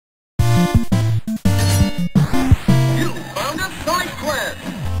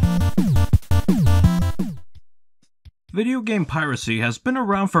Video game piracy has been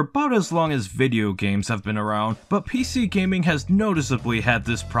around for about as long as video games have been around, but PC gaming has noticeably had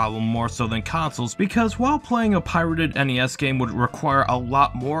this problem more so than consoles because while playing a pirated NES game would require a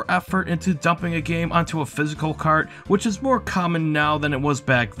lot more effort into dumping a game onto a physical cart, which is more common now than it was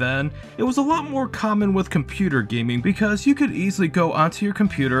back then, it was a lot more common with computer gaming because you could easily go onto your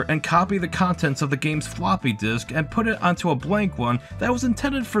computer and copy the contents of the game's floppy disk and put it onto a blank one that was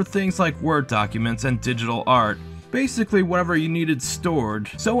intended for things like Word documents and digital art. Basically whatever you needed stored.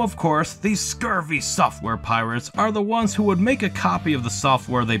 So of course, these scurvy software pirates are the ones who would make a copy of the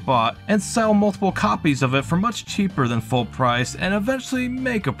software they bought and sell multiple copies of it for much cheaper than full price and eventually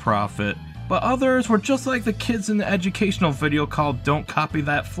make a profit. But others were just like the kids in the educational video called Don't Copy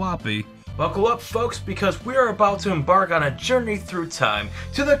That Floppy. Buckle up folks, because we are about to embark on a journey through time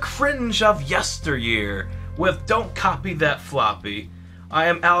to the cringe of yesteryear with Don't Copy That Floppy. I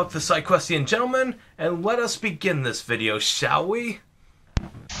am Alec the Psyquestian Gentleman, and let us begin this video, shall we?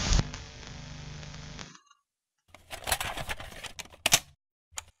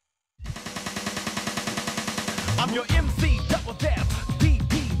 I'm your MC, double dab,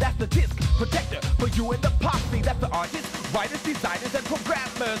 DP, that's the disc protector. For you and the posse, that's the artists, writers, designers, and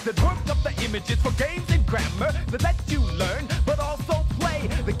programmers that work up the images for games and grammar that let you learn, but also play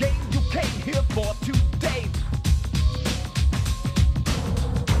the game you came here for today.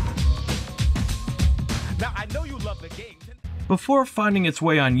 Now I know you love the games. Before finding its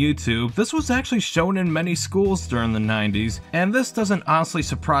way on YouTube, this was actually shown in many schools during the 90s, and this doesn't honestly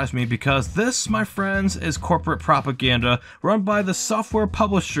surprise me because this, my friends, is corporate propaganda run by the Software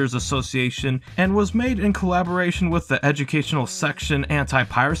Publishers Association and was made in collaboration with the Educational Section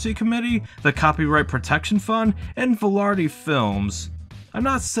Anti-Piracy Committee, the Copyright Protection Fund, and Velarde Films. I'm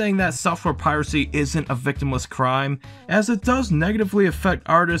not saying that software piracy isn't a victimless crime, as it does negatively affect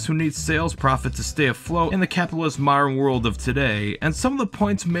artists who need sales profit to stay afloat in the capitalist modern world of today, and some of the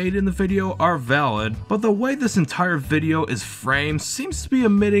points made in the video are valid, but the way this entire video is framed seems to be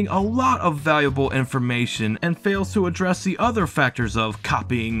omitting a lot of valuable information and fails to address the other factors of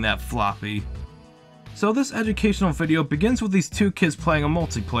copying that floppy. So this educational video begins with these two kids playing a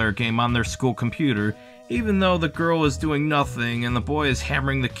multiplayer game on their school computer, even though the girl is doing nothing and the boy is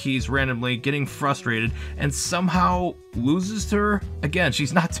hammering the keys randomly, getting frustrated, and somehow loses to her. Again,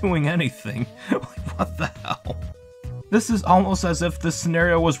 she's not doing anything. Like, what the hell? This is almost as if this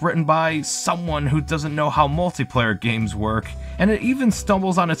scenario was written by someone who doesn't know how multiplayer games work, and it even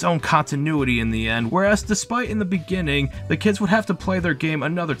stumbles on its own continuity in the end, whereas despite in the beginning, the kids would have to play their game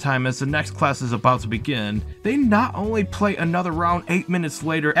another time as the next class is about to begin, they not only play another round 8 minutes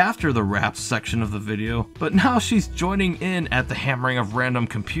later after the rap section of the video, but now she's joining in at the hammering of random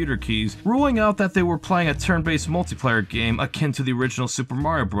computer keys, ruling out that they were playing a turn-based multiplayer game akin to the original Super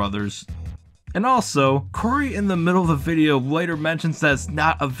Mario Bros. And also, Corey in the middle of the video later mentions that it's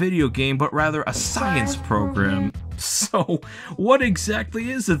not a video game but rather a science program. So, what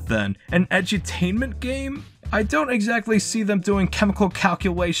exactly is it then? An edutainment game? I don't exactly see them doing chemical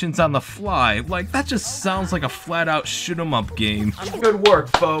calculations on the fly, like that just sounds like a flat out shoot 'em up game. Good work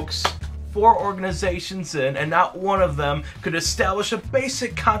folks. 4 organizations in, and not one of them could establish a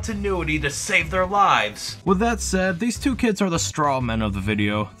basic continuity to save their lives. With that said, these two kids are the straw men of the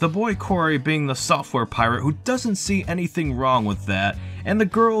video, the boy Corey being the software pirate who doesn't see anything wrong with that, and the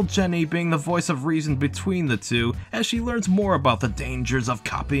girl Jenny being the voice of reason between the two as she learns more about the dangers of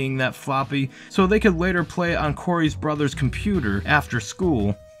copying that floppy so they could later play it on Corey's brother's computer after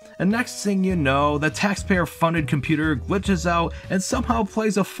school. And next thing you know, the taxpayer-funded computer glitches out and somehow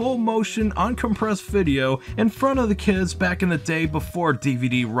plays a full-motion, uncompressed video in front of the kids back in the day before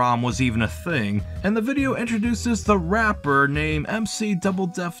DVD-ROM was even a thing. And the video introduces the rapper named MC Double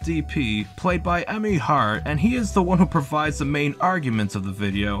Def DP, played by Emmy Hart, and he is the one who provides the main arguments of the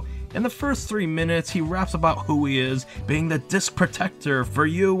video. In the first 3 minutes, he raps about who he is, being the disc protector for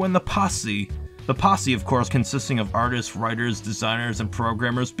you and the posse. The posse, of course, consisting of artists, writers, designers, and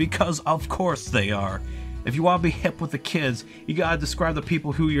programmers, because of course they are. If you want to be hip with the kids, you gotta describe the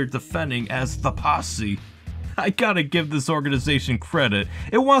people who you're defending as the posse. I gotta give this organization credit.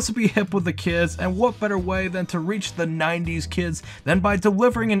 It wants to be hip with the kids, and what better way than to reach the 90s kids than by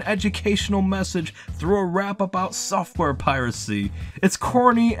delivering an educational message through a rap about software piracy. It's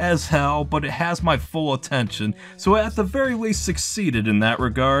corny as hell, but it has my full attention, so it at the very least succeeded in that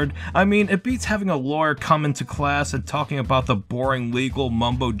regard. I mean, it beats having a lawyer come into class and talking about the boring legal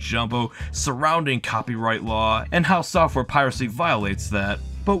mumbo-jumbo surrounding copyright law and how software piracy violates that.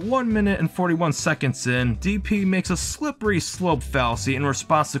 But 1 minute and 41 seconds in, DP makes a slippery slope fallacy in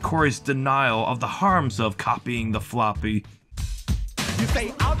response to Corey's denial of the harms of copying the floppy. You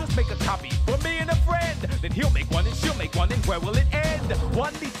say, I'll just make a copy for me and a friend. Then he'll make one and she'll make one, and where will it end?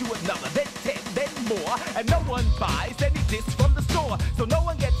 One leads to another, then 10, then more, and no one buys any discs from the store, so no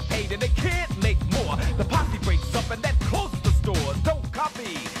one gets paid and they can't make more. The posse breaks up and that closes the stores. Don't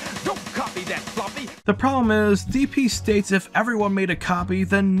copy that, Floppy. The problem is, DP states if everyone made a copy,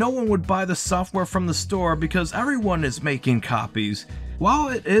 then no one would buy the software from the store because everyone is making copies. While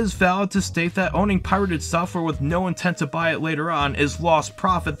it is valid to state that owning pirated software with no intent to buy it later on is lost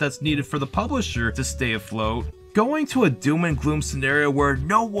profit that's needed for the publisher to stay afloat, going to a doom and gloom scenario where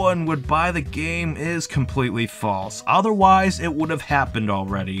no one would buy the game is completely false. Otherwise, it would have happened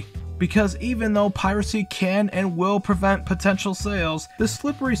already. Because even though piracy can and will prevent potential sales, the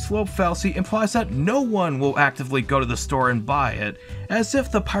slippery slope fallacy implies that no one will actively go to the store and buy it, as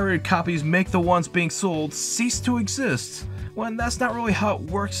if the pirated copies make the ones being sold cease to exist, when that's not really how it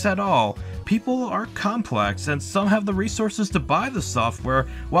works at all. People are complex, and some have the resources to buy the software,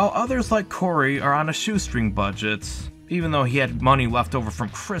 while others like Corey are on a shoestring budget. Even though he had money left over from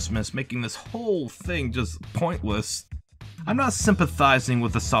Christmas, making this whole thing just pointless. I'm not sympathizing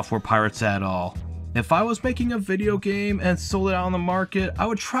with the software pirates at all. If I was making a video game and sold it out on the market, I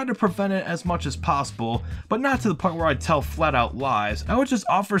would try to prevent it as much as possible, but not to the point where I'd tell flat out lies. I would just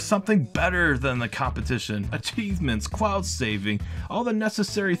offer something better than the competition, achievements, cloud saving, all the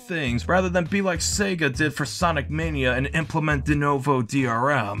necessary things, rather than be like Sega did for Sonic Mania and implement de novo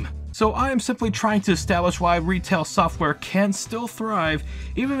DRM. So I am simply trying to establish why retail software can still thrive,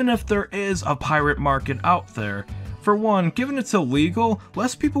 even if there is a pirate market out there. For one, given it's illegal,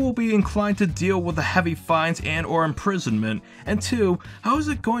 less people will be inclined to deal with the heavy fines and or imprisonment. And two, how is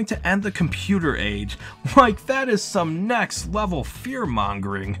it going to end the computer age? Like, that is some next level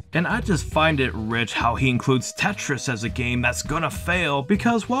fear-mongering. And I just find it rich how he includes Tetris as a game that's gonna fail,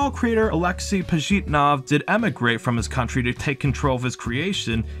 because while creator Alexei Pajitnov did emigrate from his country to take control of his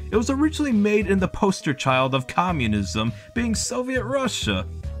creation, it was originally made in the poster child of communism, being Soviet Russia.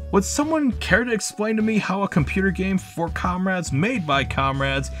 Would someone care to explain to me how a computer game for comrades made by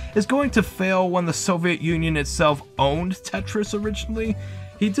comrades is going to fail when the Soviet Union itself owned Tetris originally?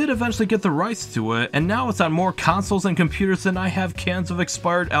 He did eventually get the rights to it, and now it's on more consoles and computers than I have cans of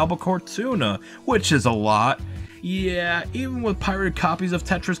expired albacore tuna, which is a lot. Yeah, even with pirated copies of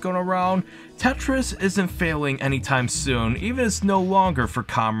Tetris going around, Tetris isn't failing anytime soon, even if it's no longer for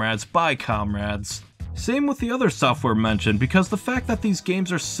comrades by comrades. Same with the other software mentioned, because the fact that these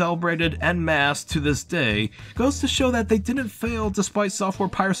games are celebrated en masse to this day goes to show that they didn't fail despite software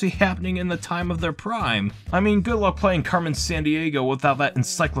piracy happening in the time of their prime. I mean, good luck playing Carmen Sandiego without that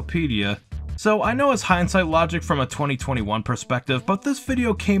encyclopedia. So I know it's hindsight logic from a 2021 perspective, but this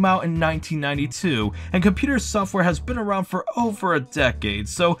video came out in 1992, and computer software has been around for over a decade,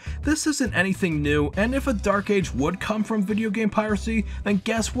 so this isn't anything new, and if a dark age would come from video game piracy, then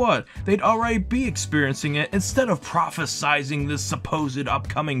guess what? They'd already be experiencing it instead of prophesizing this supposed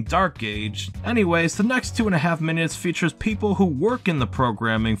upcoming dark age. Anyways, the next 2.5 minutes features people who work in the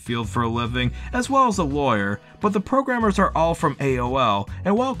programming field for a living, as well as a lawyer, but the programmers are all from AOL,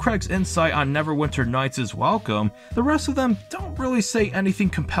 and while Craig's insight on Neverwinter Nights is welcome, the rest of them don't really say anything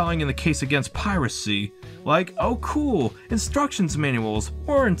compelling in the case against piracy. Like, oh cool, instructions manuals,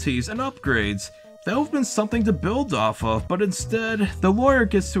 warranties, and upgrades. That would have been something to build off of, but instead, the lawyer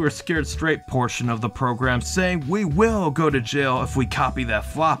gets to her scared straight portion of the program saying we will go to jail if we copy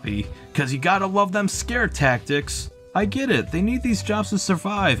that floppy, cause you gotta love them scare tactics. I get it, they need these jobs to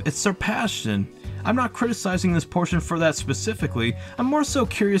survive, it's their passion. I'm not criticizing this portion for that specifically, I'm more so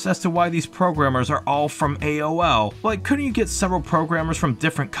curious as to why these programmers are all from AOL. Like, couldn't you get several programmers from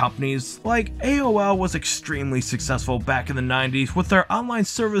different companies? Like, AOL was extremely successful back in the 90s with their online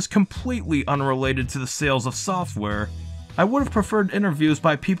service completely unrelated to the sales of software. I would have preferred interviews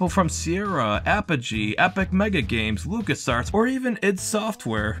by people from Sierra, Apogee, Epic Mega Games, LucasArts, or even id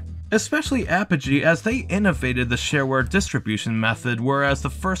Software. Especially Apogee, as they innovated the shareware distribution method, whereas the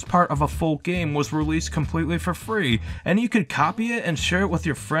first part of a full game was released completely for free, and you could copy it and share it with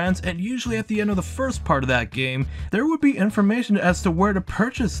your friends, and usually at the end of the first part of that game, there would be information as to where to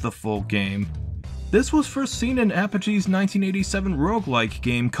purchase the full game. This was first seen in Apogee's 1987 roguelike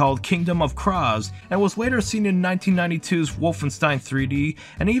game called Kingdom of Kraz, and was later seen in 1992's Wolfenstein 3D,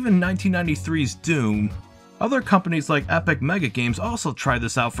 and even 1993's Doom. Other companies like Epic Mega Games also tried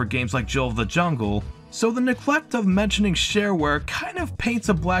this out for games like Jill of the Jungle. So the neglect of mentioning shareware kind of paints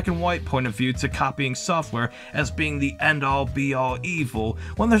a black and white point of view to copying software as being the end-all be-all evil,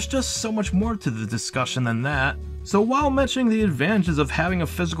 when there's just so much more to the discussion than that. So while mentioning the advantages of having a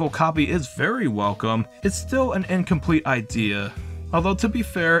physical copy is very welcome, it's still an incomplete idea. Although to be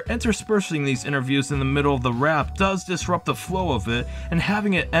fair, interspersing these interviews in the middle of the rap does disrupt the flow of it, and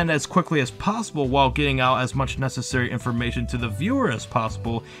having it end as quickly as possible while getting out as much necessary information to the viewer as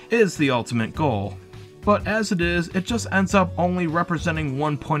possible is the ultimate goal. But as it is, it just ends up only representing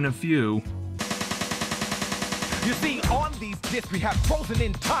one point of view. You see, on these discs we have frozen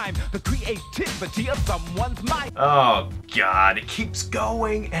in time the creativity of someone's mind. Oh god, it keeps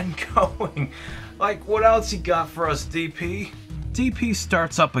going and going. Like, what else you got for us, DP? DP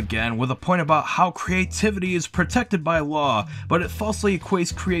starts up again with a point about how creativity is protected by law, but it falsely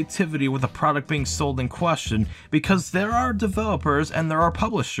equates creativity with the product being sold in question, because there are developers and there are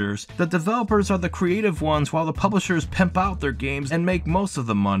publishers. The developers are the creative ones, while the publishers pimp out their games and make most of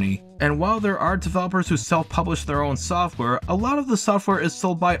the money. And while there are developers who self-publish their own software, a lot of the software is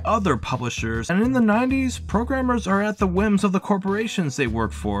sold by other publishers, and in the 90s, programmers are at the whims of the corporations they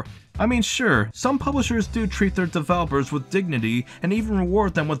work for. I mean, sure, some publishers do treat their developers with dignity and even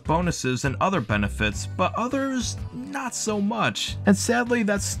reward them with bonuses and other benefits, but others, not so much. And sadly,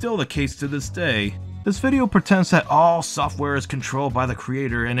 that's still the case to this day. This video pretends that all software is controlled by the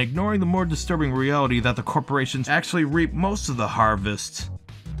creator and ignoring the more disturbing reality that the corporations actually reap most of the harvest.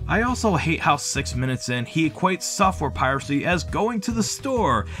 I also hate how 6 minutes in, he equates software piracy as going to the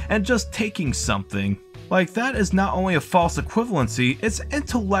store and just taking something. Like, that is not only a false equivalency, it's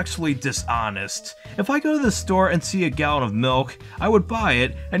intellectually dishonest. If I go to the store and see a gallon of milk, I would buy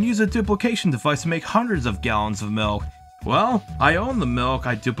it and use a duplication device to make hundreds of gallons of milk. Well, I own the milk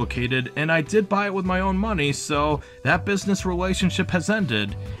I duplicated, and I did buy it with my own money, so that business relationship has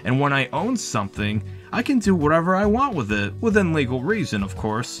ended. And when I own something, I can do whatever I want with it, within legal reason, of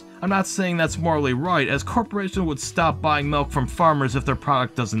course. I'm not saying that's morally right, as corporations would stop buying milk from farmers if their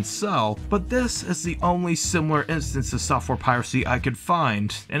product doesn't sell, but this is the only similar instance of software piracy I could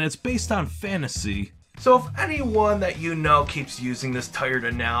find, and it's based on fantasy. So if anyone that you know keeps using this tired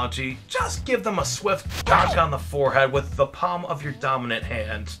analogy, just give them a swift dodge on the forehead with the palm of your dominant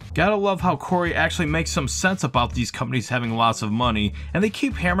hand. Gotta love how Corey actually makes some sense about these companies having lots of money, and they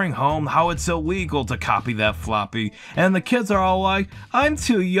keep hammering home how it's illegal to copy that floppy, and the kids are all like, I'm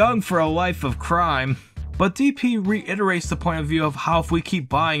too young for a life of crime. But DP reiterates the point of view of how if we keep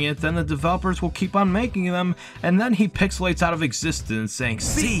buying it, then the developers will keep on making them, and then he pixelates out of existence saying,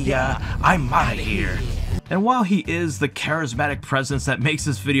 see ya, I'm outta here. And while he is the charismatic presence that makes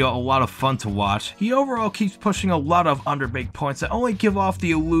this video a lot of fun to watch, he overall keeps pushing a lot of underbaked points that only give off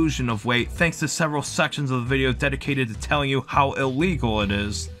the illusion of weight thanks to several sections of the video dedicated to telling you how illegal it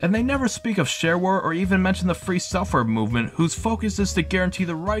is. And they never speak of shareware or even mention the free software movement, whose focus is to guarantee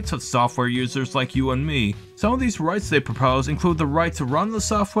the rights of software users like you and me. Some of these rights they propose include the right to run the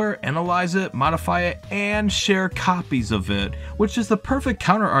software, analyze it, modify it, and share copies of it, which is the perfect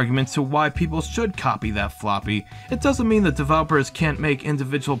counter-argument to why people should copy that floppy. It doesn't mean that developers can't make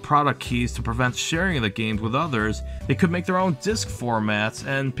individual product keys to prevent sharing of the games with others. They could make their own disk formats,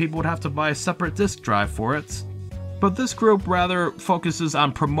 and people would have to buy a separate disk drive for it. But this group rather focuses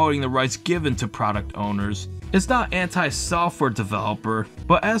on promoting the rights given to product owners. It's not anti-software developer,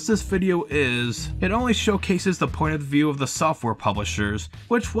 but as this video is, it only showcases the point of view of the software publishers,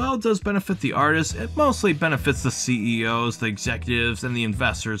 which while it does benefit the artists, it mostly benefits the CEOs, the executives, and the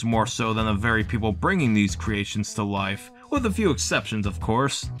investors more so than the very people bringing these creations to life. With a few exceptions, of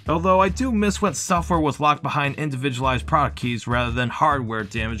course. Although I do miss when software was locked behind individualized product keys rather than hardware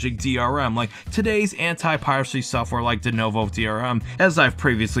damaging DRM, like today's anti-piracy software like de novo DRM, as I've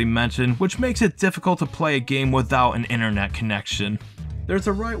previously mentioned, which makes it difficult to play a game without an internet connection. There's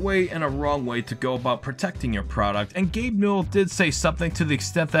a right way and a wrong way to go about protecting your product, and Gabe Newell did say something to the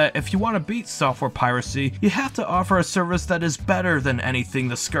extent that if you want to beat software piracy, you have to offer a service that is better than anything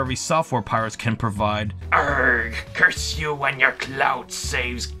the scurvy software pirates can provide. Arrgh, curse you when your clout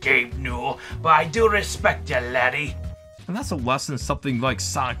saves, Gabe Newell, but I do respect you, laddie. And that's a lesson something like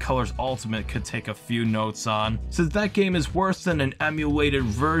Sonic Colors Ultimate could take a few notes on, since that game is worse than an emulated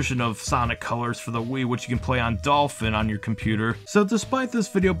version of Sonic Colors for the Wii, which you can play on Dolphin on your computer. So despite this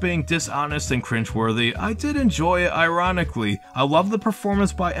video being dishonest and cringeworthy, I did enjoy it ironically. I love the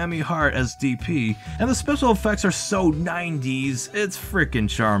performance by Emmy Hart as DP, and the special effects are so 90s, it's freaking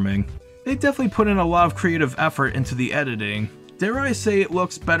charming. They definitely put in a lot of creative effort into the editing. Dare I say it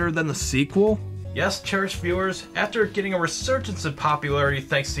looks better than the sequel? Yes, cherished viewers, after getting a resurgence in popularity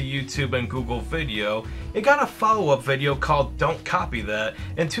thanks to YouTube and Google Video, it got a follow-up video called Don't Copy That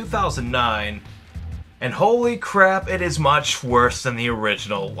in 2009. And holy crap, it is much worse than the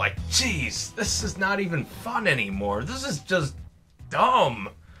original. Like, jeez, this is not even fun anymore. This is just dumb.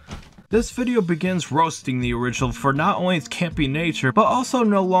 This video begins roasting the original for not only its campy nature, but also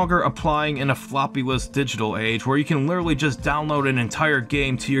no longer applying in a floppy-less digital age where you can literally just download an entire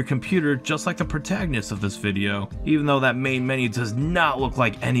game to your computer just like the protagonist of this video, even though that main menu does not look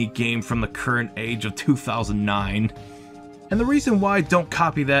like any game from the current age of 2009. And the reason why I don't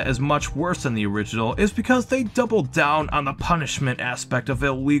copy that as much worse than the original is because they doubled down on the punishment aspect of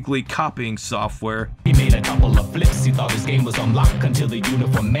illegally copying software. He made a couple of flips, he thought his game was unlocked until the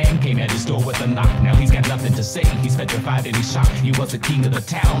uniform man came at his door with a knock. Now he's got nothing to say, he's petrified and he's shocked. He was the king of the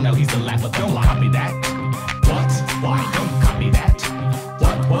town, now he's the laugh of the block. Don't copy that. What? Why? Don't copy that.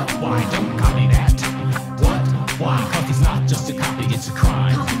 What? Why? Don't copy that. What? Why? Cause it's not just a copy, it's a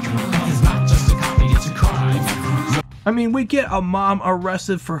crime. Cause it's not just a copy, it's a crime. I mean, we get a mom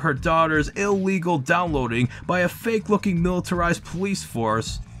arrested for her daughter's illegal downloading by a fake-looking militarized police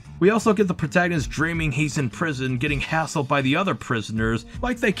force. We also get the protagonist dreaming he's in prison, getting hassled by the other prisoners,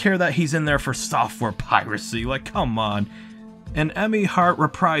 like they care that he's in there for software piracy, like come on. And Emmy Hart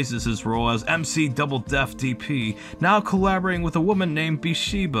reprises his role as MC Double Def DP, now collaborating with a woman named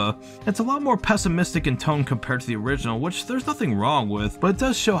Bishiba. It's a lot more pessimistic in tone compared to the original, which there's nothing wrong with, but it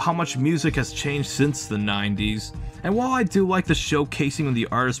does show how much music has changed since the 90s. And while I do like the showcasing of the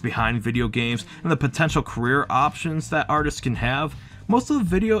artists behind video games and the potential career options that artists can have, most of the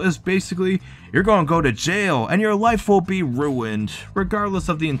video is basically, you're gonna go to jail and your life will be ruined, regardless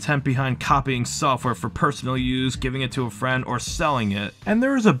of the intent behind copying software for personal use, giving it to a friend, or selling it. And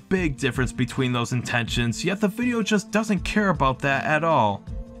there is a big difference between those intentions, yet the video just doesn't care about that at all.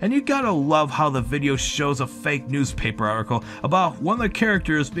 And you gotta love how the video shows a fake newspaper article about one of the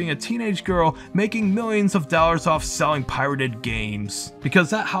characters being a teenage girl making millions of dollars off selling pirated games. Because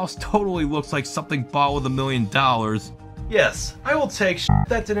that house totally looks like something bought with $1 million. Yes, I will take shit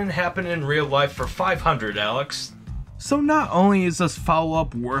that didn't happen in real life for 500, Alex. So not only is this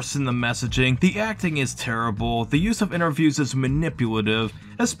follow-up worse in the messaging, the acting is terrible, the use of interviews is manipulative,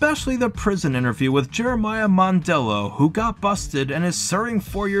 especially the prison interview with Jeremiah Mondello, who got busted and is serving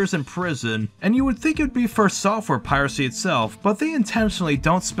 4 years in prison. And you would think it would be for software piracy itself, but they intentionally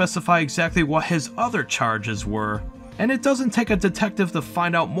don't specify exactly what his other charges were. And it doesn't take a detective to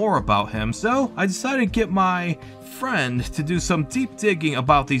find out more about him, so I decided to get my friend to do some deep digging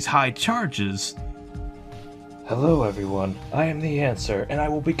about these high charges. Hello everyone, I am the Answer, and I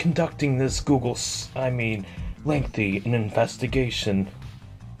will be conducting this lengthy investigation.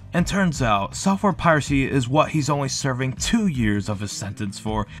 And turns out, software piracy is what he's only serving 2 years of his sentence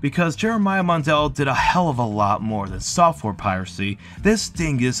for, because Jeremiah Mondello did a hell of a lot more than software piracy. This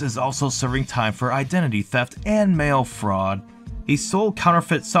dingus is also serving time for identity theft and mail fraud. He sold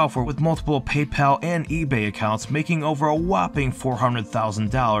counterfeit software with multiple PayPal and eBay accounts, making over a whopping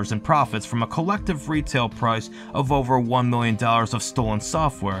 $400,000 in profits from a collective retail price of over $1 million of stolen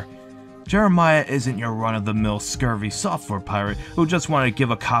software. Jeremiah isn't your run-of-the-mill scurvy software pirate who just wanted to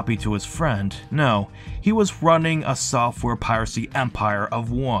give a copy to his friend. No, he was running a software piracy empire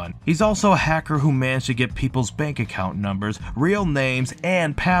of one. He's also a hacker who managed to get people's bank account numbers, real names,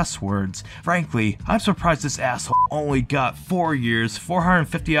 and passwords. Frankly, I'm surprised this asshole only got 4 years,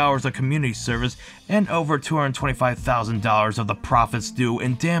 450 hours of community service, and over $225,000 of the profits due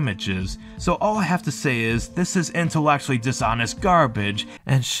in damages. So all I have to say is, this is intellectually dishonest garbage,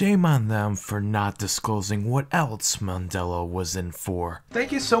 and shame on them for not disclosing what else Mondello was in for.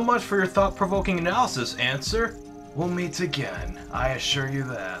 Thank you so much for your thought-provoking analysis, Answer. We'll meet again, I assure you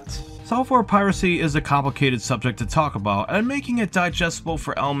that. Software piracy is a complicated subject to talk about, and making it digestible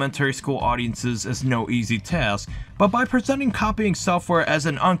for elementary school audiences is no easy task. But by presenting copying software as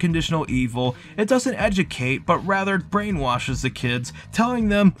an unconditional evil, it doesn't educate, but rather brainwashes the kids, telling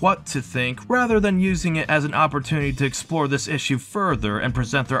them what to think, rather than using it as an opportunity to explore this issue further and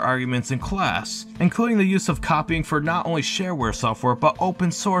present their arguments in class, including the use of copying for not only shareware software, but open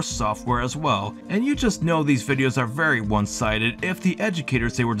source software as well. And you just know these videos are very one-sided if the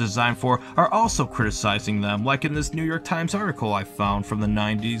educators they were designed for are also criticizing them, like in this New York Times article I found from the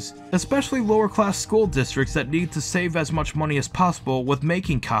 90s. Especially lower-class school districts that need to save as much money as possible with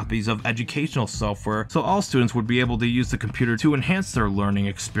making copies of educational software so all students would be able to use the computer to enhance their learning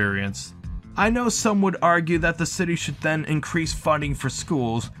experience. I know some would argue that the city should then increase funding for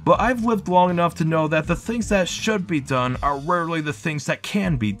schools, but I've lived long enough to know that the things that should be done are rarely the things that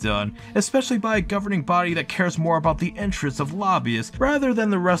can be done, especially by a governing body that cares more about the interests of lobbyists rather than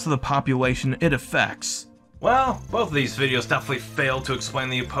the rest of the population it affects. Well, both of these videos definitely fail to explain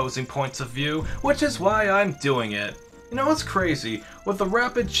the opposing points of view, which is why I'm doing it. You know, it's crazy. With the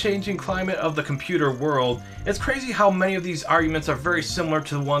rapid changing climate of the computer world, it's crazy how many of these arguments are very similar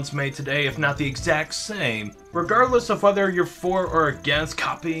to the ones made today, if not the exact same. Regardless of whether you're for or against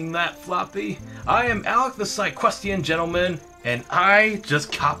copying that floppy, I am Alec the Psyquestian Gentleman, and I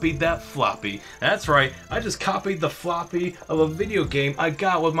just copied that floppy. That's right, I just copied the floppy of a video game I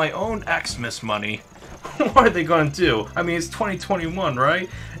got with my own Xmas money. What are they gonna do? I mean, it's 2021, right?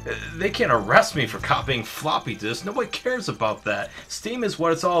 They can't arrest me for copying floppy disks. Nobody cares about that. Steam is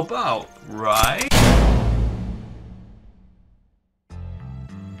what it's all about, right?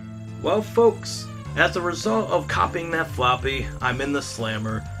 Well, folks, as a result of copying that floppy, I'm in the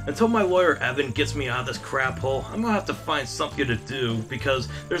slammer. Until my lawyer Evan gets me out of this crap hole, I'm gonna have to find something to do because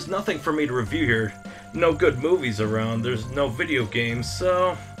there's nothing for me to review here. No good movies around, there's no video games,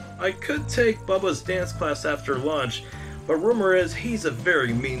 so I could take Bubba's dance class after lunch, but rumor is he's a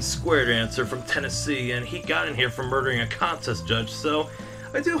very mean square dancer from Tennessee and he got in here for murdering a contest judge, so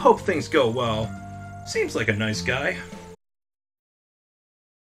I do hope things go well. Seems like a nice guy.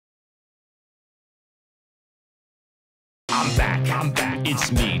 I'm back,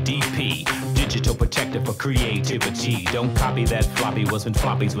 it's me, DP, digital protector for creativity. Don't copy that floppy was when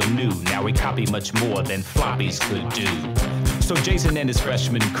floppies were new. Now we copy much more than floppies could do. So Jason and his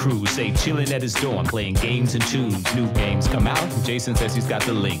freshman crew say chilling at his dorm, playing games and tunes. New games come out, Jason says he's got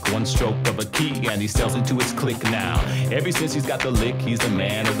the link. One stroke of a key and he sells into his click now. Ever since he's got the lick, he's the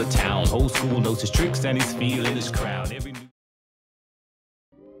man of the town. Whole school knows his tricks and he's feeling his crown.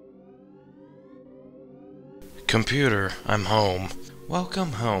 Computer, I'm home.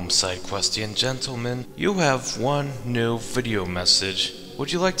 Welcome home, Psyquestian Gentleman. You have one new video message.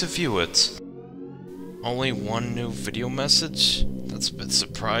 Would you like to view it? Only one new video message? That's a bit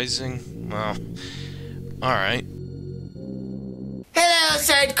surprising. Well, alright. Hello,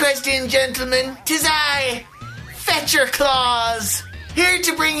 Psyquestian Gentleman. 'Tis I, Fetcher Claus, here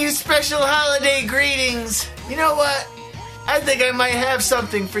to bring you special holiday greetings. You know what? I think I might have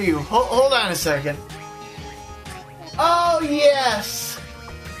something for you. Hold on a second. Oh, yes!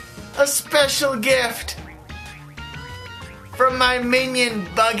 A special gift from my minion,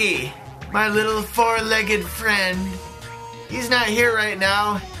 Buggy, my little four-legged friend. He's not here right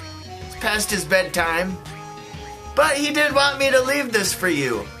now. It's past his bedtime. But he did want me to leave this for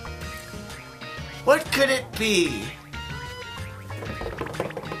you. What could it be?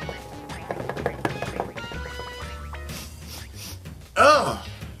 Oh!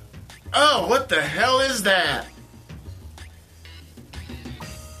 Oh, what the hell is that?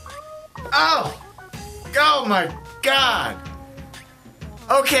 Oh! Oh my God!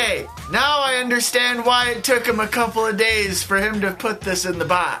 Okay, now I understand why it took him a couple of days for him to put this in the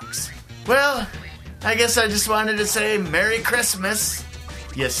box. Well, I guess I just wanted to say Merry Christmas,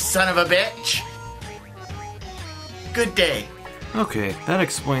 you son of a bitch. Good day. Okay, that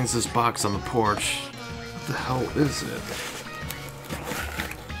explains this box on the porch. What the hell is it?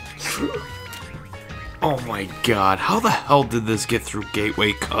 Oh my God, how the hell did this get through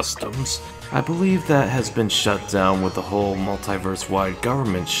Gateway Customs? I believe that has been shut down with the whole multiverse-wide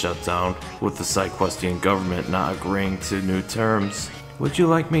government shutdown, with the Psyquestian government not agreeing to new terms. Would you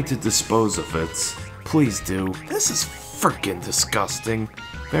like me to dispose of it? Please do. This is freaking disgusting.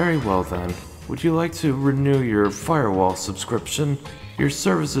 Very well then. Would you like to renew your firewall subscription? Your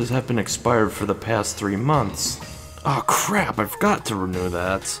services have been expired for the past 3 months. Oh crap, I forgot to renew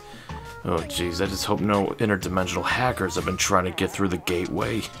that. Oh jeez, I just hope no interdimensional hackers have been trying to get through the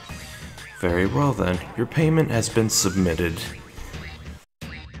gateway. Very well then, your payment has been submitted.